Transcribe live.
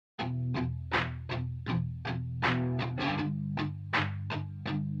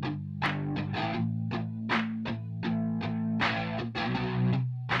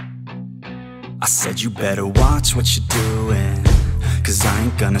I said you better watch what you're doing, 'cause I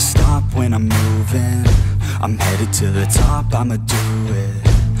ain't gonna stop when I'm moving. I'm headed to the top, I'ma do it.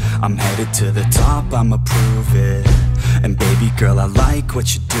 I'm headed to the top, I'ma prove it. And baby girl, I like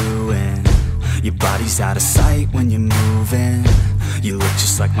what you're doing. Your body's out of sight when you're moving. You look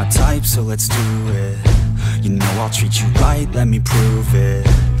just like my type, so let's do it. You know I'll treat you right, let me prove it.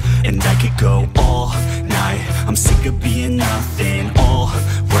 And I could go all night, I'm sick of being nothing. All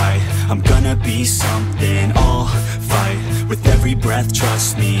right, I'm gonna be something. I'll fight with every breath,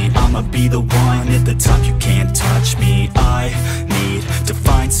 trust me. I'ma be the one at the top, you can't touch me. I need to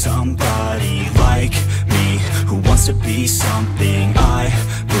find somebody like me, who wants to be something. I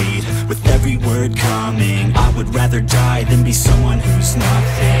bleed with every word coming. I would rather die than be someone who's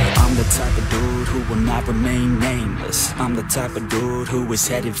nothing. I'm the type of dude who will not remain nameless. I'm the type of dude who is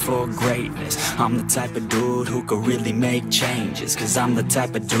headed for greatness. I'm the type of dude who could really make changes, 'cause I'm the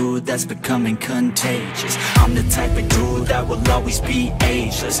type of dude that's becoming contagious. I'm the type of dude that will always be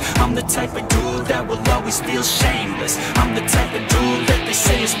ageless. I'm the type of dude that will always feel shameless. I'm the type of dude that they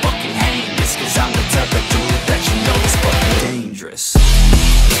say is fucking heinous, 'cause I'm the type of dude that you know is fucking dangerous.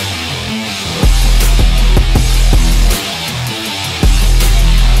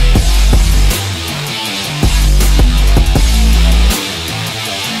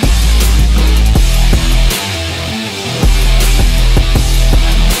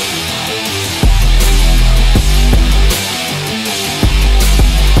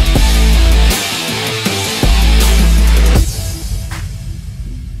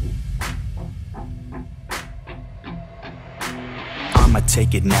 I'ma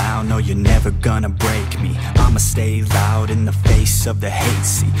take it now, no you're never gonna break me. I'ma stay loud in the face of the hate,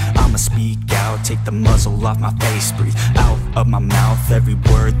 see. I'ma speak out, take the muzzle off my face. Breathe out of my mouth every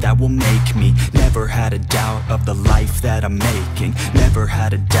word that will make me. Never had a doubt of the life that I'm making. Never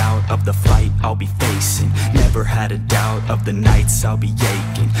had a doubt of the fight I'll be facing. Never had a doubt of the nights I'll be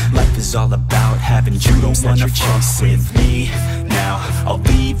aching. Life is all about having dreams that you're chasing. With me now, I'll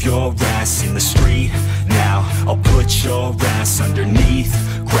leave your ass in the street. Now, I'll put your ass underneath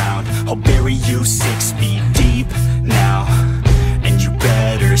ground. I'll bury you 6 feet deep now. And you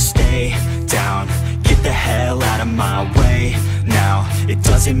better stay down. Get the hell out of my way now. It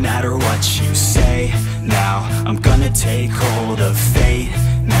doesn't matter what you say now. I'm gonna take hold of fate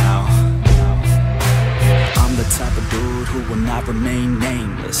now. I'm the type of dude who will not remain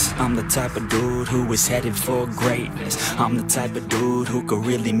nameless. I'm the type of dude who is headed for greatness. I'm the type of dude who could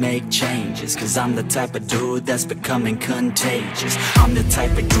really make changes, 'cause I'm the type of dude that's becoming contagious. I'm the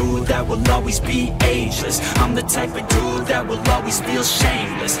type of dude that will always be ageless. I'm the type of dude that will always feel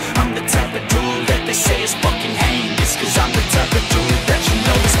shameless.